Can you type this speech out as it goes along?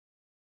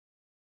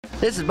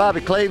This is Bobby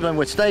Cleveland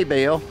with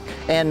STA-BIL,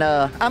 and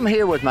I'm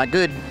here with my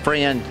good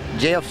friend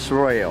Jeff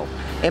Surrell.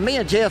 And me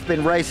and Jeff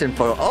been racing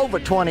for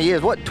over 20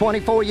 years. What,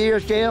 24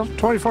 years, Jeff?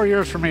 24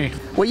 years for me.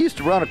 We used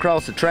to run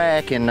across the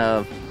track and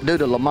do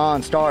the Le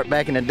Mans start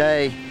back in the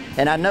day.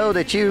 And I know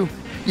that you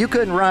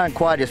couldn't run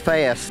quite as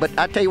fast, but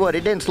I tell you what,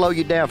 it didn't slow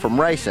you down from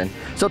racing.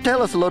 So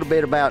tell us a little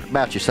bit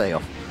about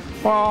yourself.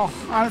 Well,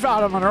 I'm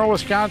out of Monroe,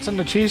 Wisconsin,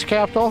 the cheese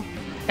capital,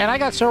 and I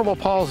got cerebral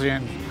palsy.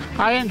 And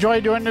I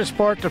enjoy doing this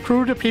sport to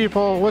prove to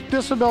people with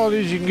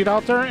disabilities you can get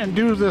out there and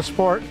do this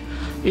sport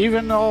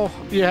even though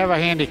you have a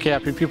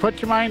handicap. If you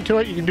put your mind to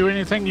it, you can do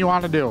anything you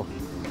want to do.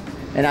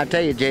 And I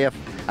tell you, Jeff,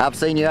 I've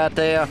seen you out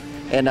there,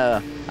 and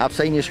I've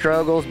seen your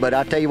struggles, but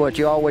I tell you what,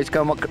 you always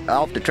come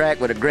off the track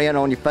with a grin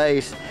on your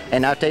face,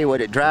 and I tell you what,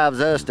 it drives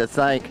us to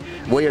think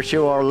we are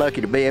sure are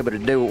lucky to be able to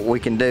do what we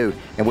can do,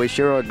 and we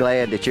sure are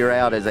glad that you're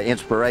out as an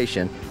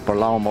inspiration for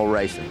lawnmower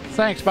racing.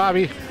 Thanks,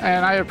 Bobby,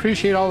 and I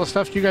appreciate all the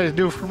stuff you guys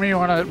do for me.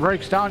 When it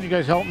breaks down, you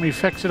guys help me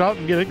fix it up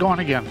and get it going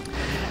again.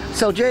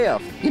 So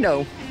Jeff, you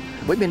know,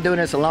 we've been doing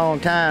this a long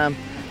time,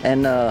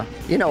 and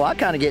you know, I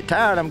kind of get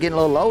tired. I'm getting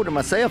a little older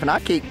myself, and I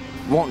keep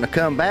wanting to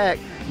come back,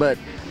 but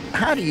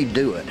how do you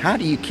do it? How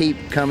do you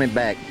keep coming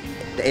back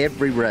to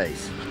every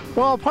race?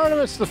 Well, part of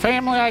it's the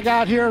family I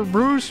got here.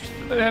 Bruce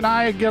and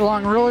I get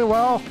along really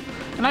well,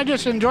 and I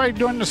just enjoy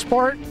doing the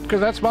sport because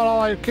that's about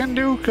all I can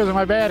do because of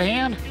my bad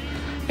hand,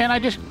 and I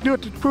just do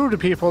it to prove to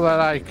people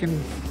that I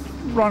can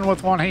run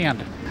with one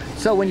hand.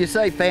 So when you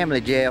say family,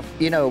 Jeff,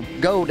 you know,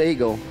 Gold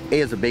Eagle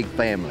is a big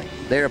family.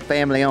 They're a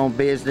family-owned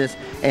business,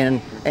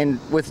 and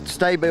with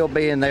STA-BIL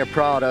being their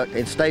product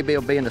and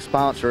STA-BIL being the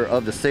sponsor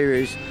of the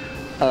series,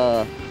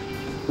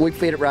 we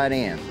fit it right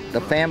in.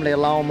 The family of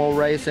lawnmower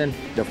racing,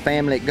 the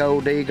family at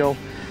Gold Eagle,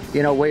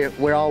 you know,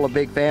 we're all a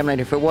big family,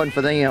 and if it wasn't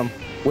for them,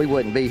 we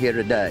wouldn't be here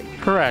today.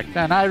 Correct,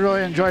 and I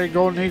really enjoy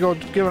Golden Eagle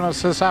giving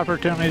us this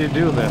opportunity to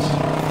do this.